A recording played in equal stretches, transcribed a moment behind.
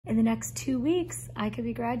in the next 2 weeks, I could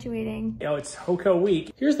be graduating. You know, it's HOCO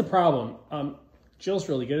week. Here's the problem. Jill's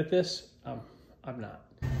really good at this. I'm not.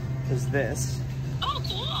 Is this? Oh,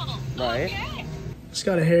 cool. Right. Okay. Just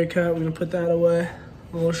got a haircut. We're gonna put that away.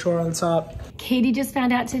 A little short on top. Katie just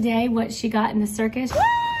found out today what she got in the circus.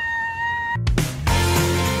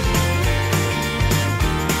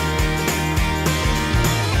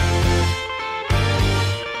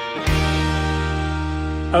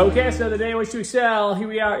 Okay, so the day in which to excel, here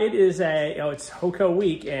we are. It is it's HOCO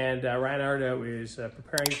week, and Ryan is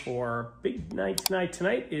preparing for big night tonight.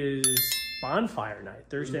 Tonight is bonfire night,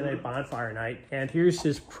 Thursday night bonfire night, and here's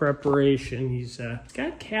his preparation. He's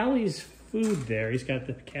got Callie's food there. He's got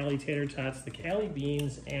the Callie tater tots, the Callie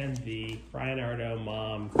beans, and the Ryan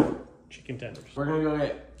mom chicken tenders. We're gonna go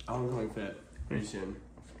get ongoing fit pretty soon.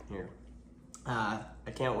 Here. I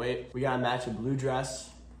can't wait. We gotta match a blue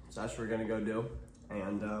dress, so that's what we're gonna go do.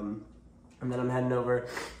 And then I'm heading over.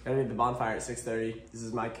 Gonna be at the bonfire at 6:30. This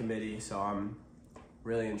is my committee, so I'm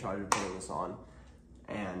really in charge of putting this on.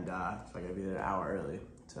 And so I gotta be there an hour early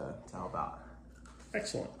to help out.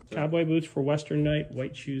 Excellent. Cowboy boots for Western night,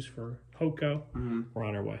 white shoes for HOCO. We're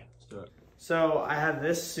on our way. Let's do it. So I have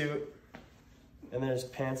this suit, and there's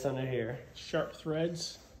pants under here. Sharp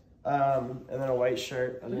threads. And then a white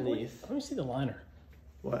shirt underneath. Let me see the liner.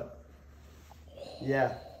 What?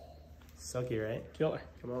 Yeah. Silky, right? Killer.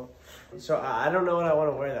 Come on. So I don't know what I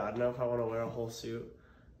want to wear though. I don't know if I want to wear a whole suit.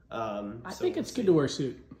 I think it's good to wear a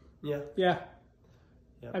suit. Yeah. Yeah.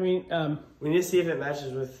 Yep. I mean, we need to see if it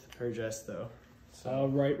matches with her dress though. So,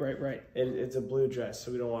 right. It's a blue dress,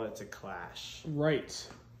 so we don't want it to clash. Right.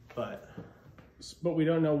 But we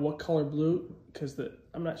don't know what color blue, because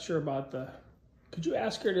I'm not sure about the. Could you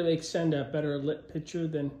ask her to send a better lit picture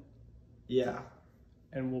than? Yeah.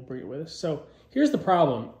 And we'll bring it with us. So here's the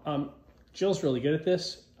problem. Jill's really good at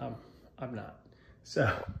this. I'm not. So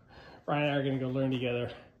Ryan and I are gonna go learn together.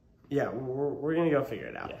 Yeah, we're gonna go figure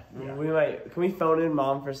it out. Yeah. We might. Can we phone in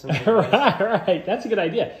mom for some? right. That's a good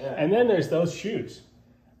idea. Yeah. And then there's those shoes.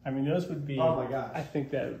 I mean, those would be. Oh my gosh. I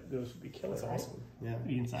think that those would be killer. That's awesome. Yeah.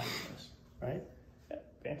 The inside of those. Right. Yeah,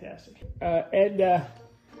 fantastic. Ed,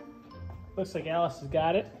 looks like Alice has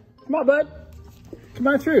got it. Come on, bud. Come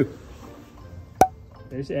on through.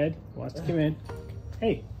 There's Ed. Wants to come in.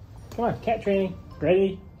 Hey, come on. Cat training.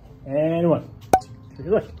 Ready? And 1, 2, 3.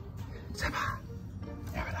 Look.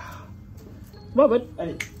 Come on, bud.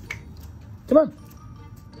 Hey. Come on.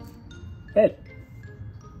 Ed.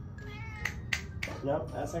 Nope,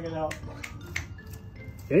 that's not gonna help.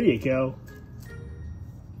 There you go.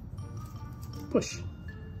 Push.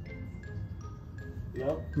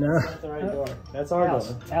 Nope. No. That's not the right door. That's our door.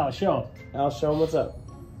 Alice, show him. Al, show him what's up.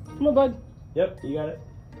 Come on, bud. Yep, you got it.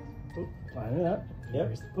 Oop, line it up. Yep.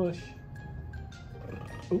 There's the push.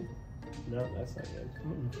 Oop. No, that's not good.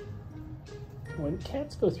 When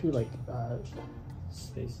cats go through like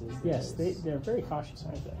Spaces. yes, they're very cautious,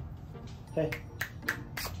 aren't they? Hey,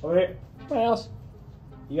 over here. What else?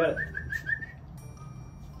 You got it.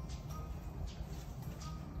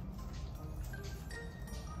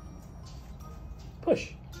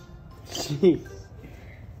 Push. Jeez.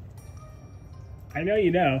 I know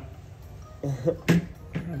you know.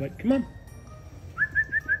 But come on.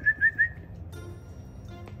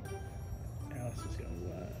 Alice is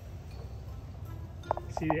gonna.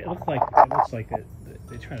 See, it looks like that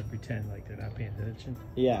they try to pretend like they're not paying attention.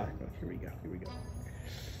 Yeah. Here we go.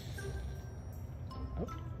 Oh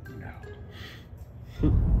no.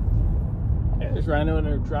 There's Rhino and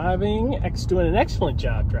her driving. Doing an excellent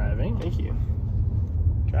job driving. Thank you.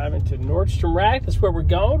 Driving to Nordstrom Rack. That's where we're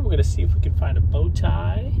going. We're gonna see if we can find a bow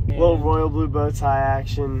tie. A little royal blue bow tie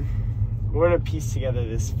action. We're gonna piece together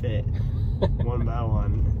this fit one by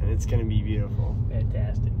one, and it's gonna be beautiful.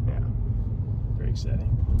 Fantastic. Yeah. Very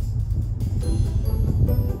exciting.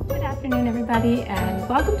 Good afternoon, everybody, and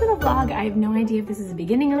welcome to the vlog. I have no idea if this is the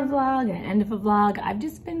beginning of a vlog, an end of a vlog. I've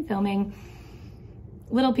just been filming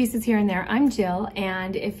little pieces here and there. I'm Jill,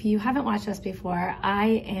 and if you haven't watched us before,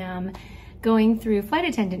 I am going through flight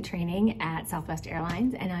attendant training at Southwest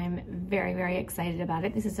Airlines, and I'm very, very excited about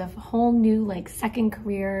it. This is a whole new, like, second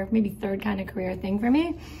career, maybe third kind of career thing for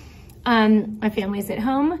me. My family's at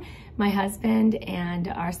home, my husband and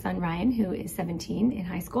our son Ryan, who is 17 in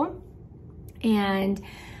high school. And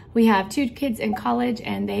we have 2 kids in college,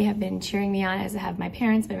 and they have been cheering me on, as have my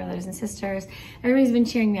parents, my brothers and sisters. Everybody's been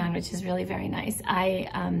cheering me on, which is really very nice.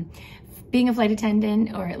 Being a flight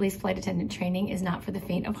attendant, or at least flight attendant training, is not for the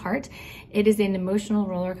faint of heart. It is an emotional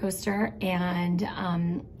roller coaster, and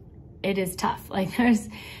it is tough. Like there's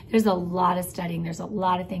a lot of studying. There's a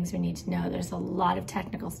lot of things we need to know. There's a lot of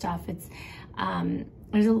technical stuff. It's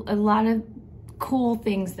there's a lot of cool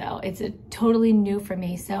things though. It's totally new for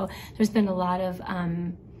me. So there's been a lot of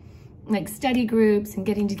like study groups and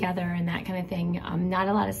getting together and that kind of thing. Not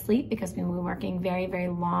a lot of sleep because we were working very, very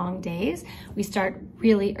long days. We start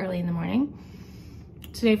really early in the morning.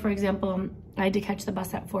 Today, for example, I had to catch the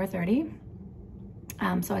bus at 4:30.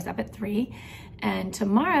 So I was up at 3. And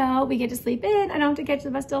tomorrow we get to sleep in. I don't have to catch the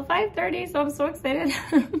bus till 5:30, so I'm so excited.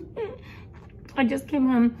 I just came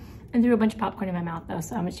home and threw a bunch of popcorn in my mouth though,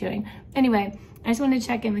 so I'm chewing. Anyway, I just wanted to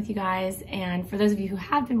check in with you guys. And for those of you who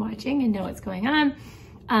have been watching and know what's going on,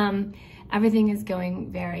 everything is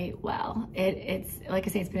going very well. It's like I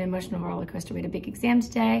say, it's been an emotional roller coaster. We had a big exam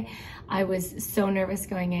today. I was so nervous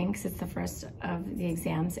going in because it's the first of the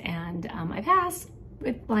exams, and I passed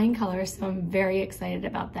with flying colors, so I'm very excited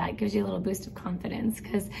about that. It gives you a little boost of confidence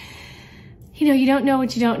because, you know, you don't know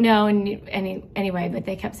what you don't know. And anyway, but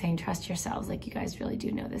they kept saying, trust yourselves. Like, you guys really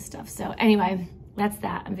do know this stuff. So anyway, that's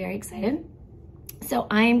that. I'm very excited. So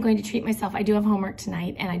I am going to treat myself. I do have homework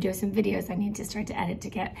tonight, and I do have some videos I need to start to edit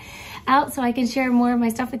to get out so I can share more of my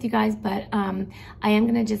stuff with you guys. But I am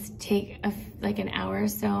gonna just take like an hour or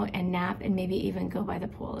so and nap, and maybe even go by the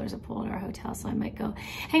pool. There's a pool in our hotel, so I might go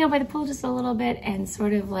hang out by the pool just a little bit and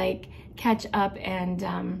sort of like catch up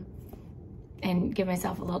and give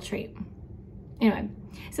myself a little treat. Anyway,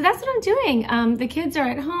 so that's what I'm doing. The kids are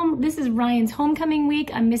at home. This is Ryan's homecoming week.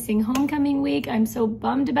 I'm missing homecoming week. I'm so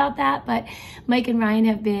bummed about that, but Mike and Ryan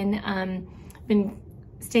have been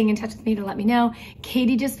staying in touch with me to let me know.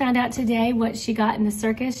 Katie just found out today what she got in the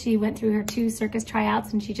circus. She went through her 2 circus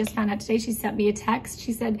tryouts, and she just found out today. She sent me a text.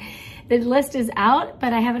 She said the list is out,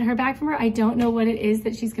 but I haven't heard back from her. I don't know what it is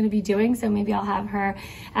that she's going to be doing, so maybe I'll have her,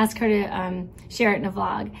 ask her to share it in a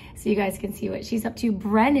vlog so you guys can see what she's up to.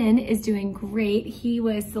 Brennan is doing great. He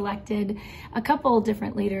was selected for a couple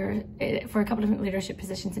different leadership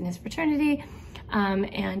positions in his fraternity,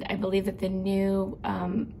 and I believe that the new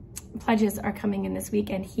pledges are coming in this week,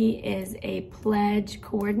 and he is a pledge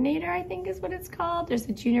coordinator, I think is what it's called. There's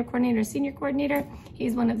a junior coordinator, senior coordinator.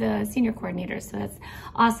 He's one of the senior coordinators, so that's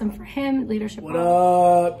awesome for him. Leadership. What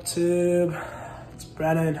up, Tube? It's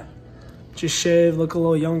Brennan. Just shaved, look a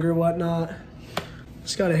little younger, whatnot.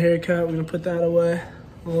 Just got a haircut. We're gonna put that away.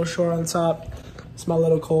 A little short on top. It's my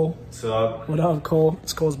little Cole. What's up? What up, Cole?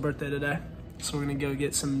 It's Cole's birthday today, so we're gonna go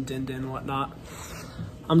get some din whatnot.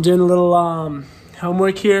 I'm doing a little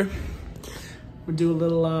homework here. We'll do a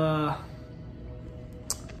little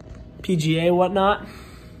PGA whatnot,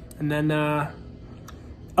 and then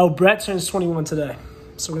oh, Brett turns 21 today,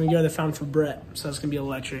 so we're gonna go to the fountain for Brett. So that's gonna be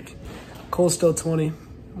electric. Cole's still 20.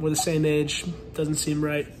 We're the same age. Doesn't seem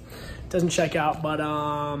right. Doesn't check out, but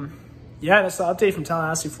yeah, that's the update from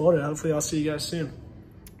Tallahassee, Florida. Hopefully, I'll see you guys soon.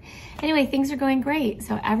 Anyway, things are going great.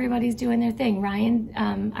 So everybody's doing their thing. Ryan,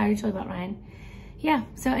 I already told you about Ryan. Yeah,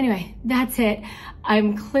 so anyway, that's it.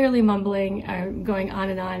 I'm clearly mumbling, going on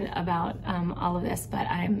and on about all of this, but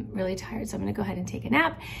I'm really tired, so I'm gonna go ahead and take a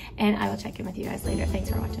nap, and I will check in with you guys later.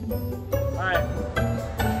 Thanks for watching. All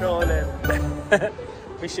right, filling in.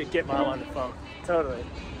 We should get Mom on the phone. Totally.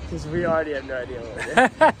 Because we already have no idea what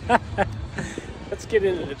we're doing. Let's get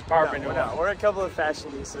into the department. No, we're a couple of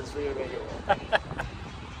fashionistas. We're gonna make it work.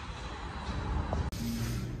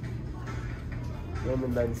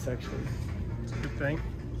 Women men's section. Good thing.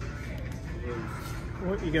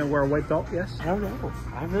 What, you gonna wear a white belt? Yes. I don't know.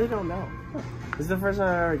 I really don't know. This is the first time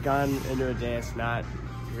I've ever gone into a dance not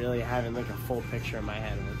really having like a full picture in my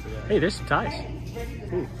head of what to do. Hey, there's some ties.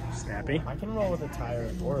 Ooh, snappy. I can roll with a tie or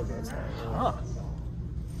a bow tie. Huh.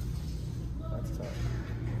 That's tough.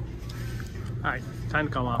 All right, time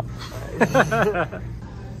to come off.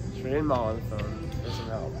 Trade him all on the phone. There's some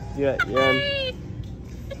help. Yeah, you're in.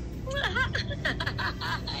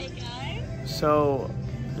 Hi guys. So,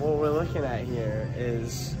 what we're looking at here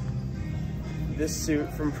is this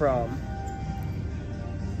suit from prom.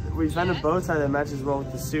 We found a bow tie that matches well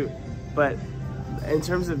with the suit, but in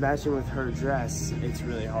terms of matching with her dress, it's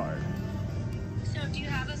really hard. So do you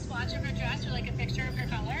have a swatch of her dress or like a picture of her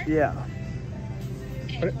color? Yeah.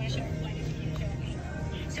 Okay, you want to show me?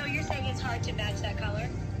 So you're saying it's hard to match that color?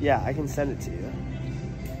 Yeah, I can send it to you.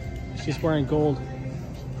 She's wearing gold.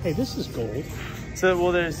 Hey, this is gold. So,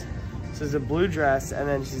 well, there's a blue dress, and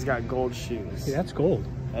then she's got gold shoes. Hey, that's gold.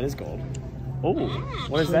 That is gold. Oh,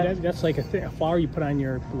 what is that? That's like a flower you put on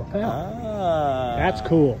your lapel. Ah. That's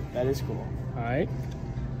cool. That is cool. All right.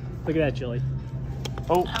 Look at that, Jilly.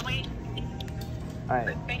 Oh. Oh, wait. All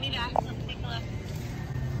right. Bring me back. Let's take a look.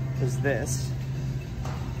 There's this.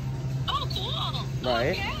 Oh, cool.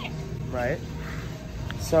 Right. Okay. Right.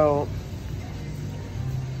 So,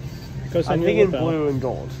 I'm thinking blue and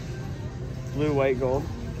gold. Blue, white, gold.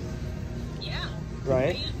 Yeah.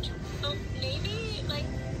 Right? Oh, maybe?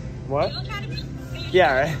 What? Jill Academy?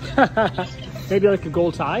 Yeah, right. Maybe like a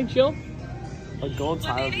gold tie, Jill? A gold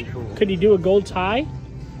tie would be cool. Could he do a gold tie?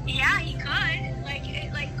 Yeah, he could.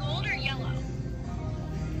 Like gold or yellow?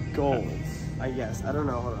 Gold, I guess. I don't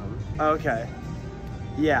know. Hold on. Okay.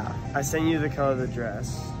 Yeah, I sent you the color of the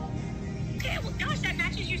dress. Okay, well, gosh, that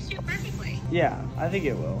matches your suit perfectly. Yeah, I think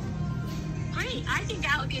it will. Great. I think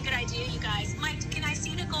that would be a good idea, you guys. Mike, can I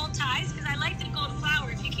see the gold ties? Because I like the gold flower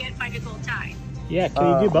if you can't find a gold tie. Yeah,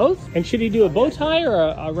 can he do both? And should he do a bow tie or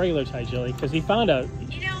a regular tie, Jilly? Because he found out.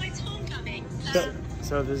 You know, it's homecoming.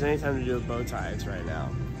 So if there's any time to do a bow tie, it's right now.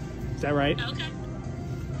 Is that right? Okay.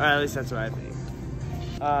 Or at least that's what I think.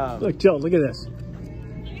 Look, Jill, look at this.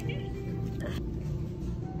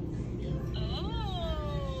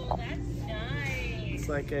 Oh, that's nice. It's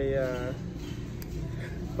like a,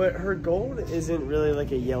 but her gold isn't really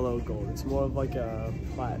like a yellow gold. It's more of like a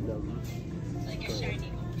platinum. Like a shiny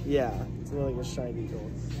gold. Yeah, it's more like a shiny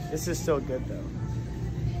gold. This is still good though.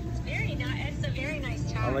 It's very nice. It's a very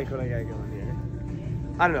nice tie. I like what I got going here.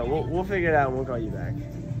 I don't know. We'll figure it out and we'll call you back.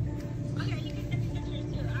 Okay, you can send me pictures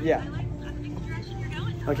too. Yeah. I like the direction you're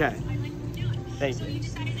going. Okay. I like what you're doing. Thank So you. you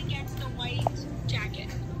decided against the white jacket.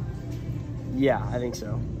 Yeah, I think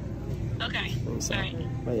so. Okay. I think so. All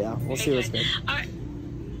right. But yeah, we'll see what's good. All right.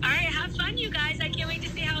 All right, have fun, you guys. I can't wait to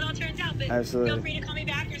see how it all turns out. But Absolutely. feel free to call me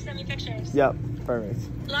back or send me pictures. Yep, perfect.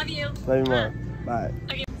 Love you. Love you more. Bye.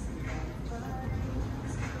 Okay.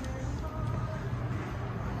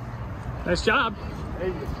 Nice job.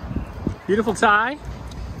 Thank you. Beautiful tie.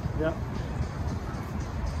 Yep.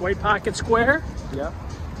 White pocket square. Yep.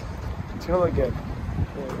 It's gonna look good.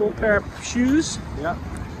 Cool pair of shoes. Yep.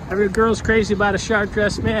 Every girl's crazy about a sharp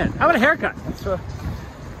dressed man. How about a haircut? That's a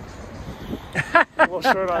little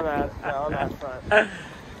short on that front.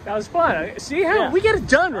 That was fun. See how we get it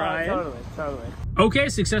done, Ryan. Totally. Okay,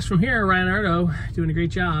 success from here. Ryan Ardo doing a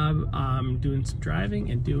great job. Doing some driving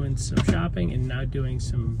and doing some shopping and now doing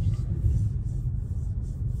some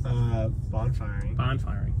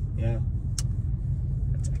Bonfiring. Yeah.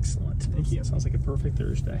 That's excellent. Thank you. Sounds like a perfect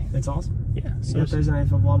Thursday. It's awesome. Yeah. So you got Thursday night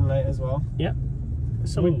football tonight as well? Yep.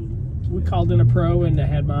 So we called in a pro and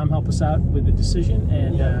had mom help us out with the decision,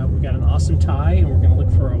 and we got an awesome tie, and we're going to look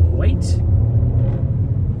for a white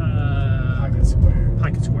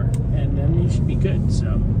pocket square, and then you should be good.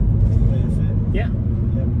 So yeah,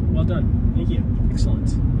 Yep. well done. Thank you.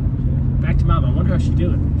 Excellent. Back to mom. I wonder how she's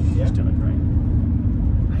doing. Yeah. She's doing great.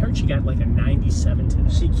 I heard she got like a 97 today.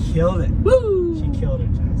 She killed it. Woo! She killed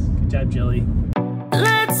it, Jess. Good job, Jilly.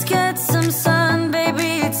 Let's get some sun,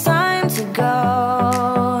 baby, it's time to go.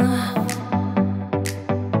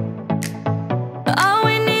 All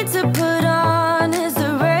we need to put on is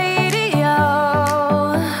the radio.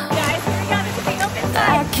 Guys, here we go. This is the open I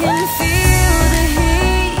side. can feel the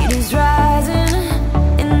heat is rising,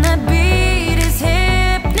 and that beat is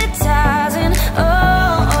hypnotizing.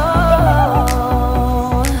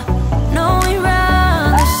 No, we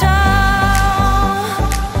run the show.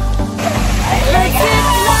 Let's get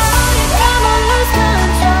loud, come on, lose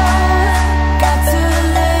control. Got to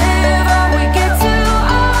live or we get too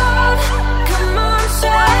old. Come on,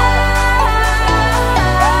 shine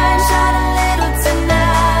a little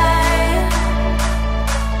tonight.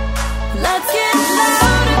 Let's get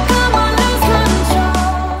louder, come on, lose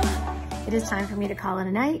control. It is time for me to call it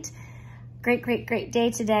a night. Great day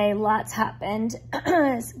today. Lots happened.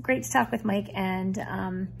 It's great to talk with Mike and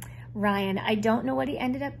Ryan. I don't know what he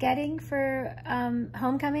ended up getting for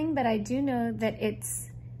homecoming, but I do know that it's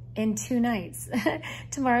in 2 nights.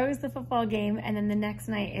 Tomorrow is the football game, and then the next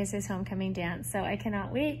night is his homecoming dance. So I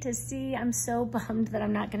cannot wait to see. I'm so bummed that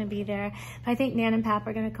I'm not going to be there. I think Nan and Pap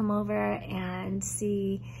are going to come over and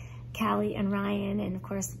see Callie and Ryan, and of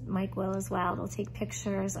course Mike will as well. They'll take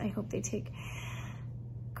pictures. I hope they take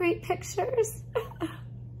great pictures.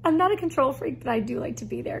 I'm not a control freak, but I do like to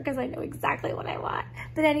be there because I know exactly what I want.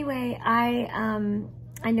 But anyway, I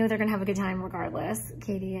know they're gonna have a good time regardless,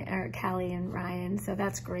 Callie and Ryan, so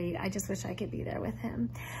that's great. I just wish I could be there with him.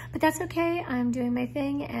 But that's okay, I'm doing my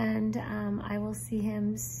thing, and I will see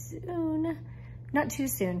him soon. Not too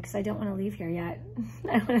soon, because I don't want to leave here yet.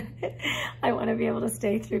 I want to be able to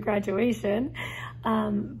stay through graduation,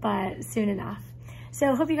 but soon enough.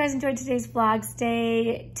 So hope you guys enjoyed today's vlog.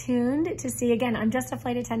 Stay tuned to see, again, I'm just a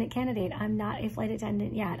flight attendant candidate. I'm not a flight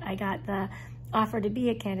attendant yet. I got the offer to be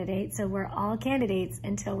a candidate, so we're all candidates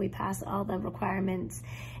until we pass all the requirements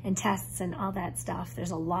and tests and all that stuff.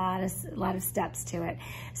 There's a lot of steps to it.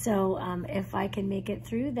 So if I can make it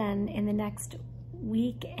through, then in the next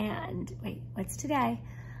week and, wait, what's today?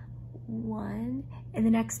 In the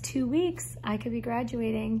next 2 weeks, I could be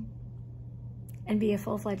graduating and be a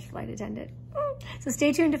full-fledged flight attendant. So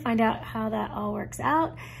stay tuned to find out how that all works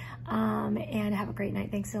out. And have a great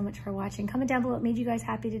night. Thanks so much for watching. Comment down below what made you guys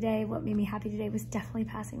happy today. What made me happy today was definitely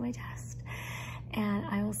passing my test. And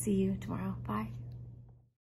I will see you tomorrow. Bye.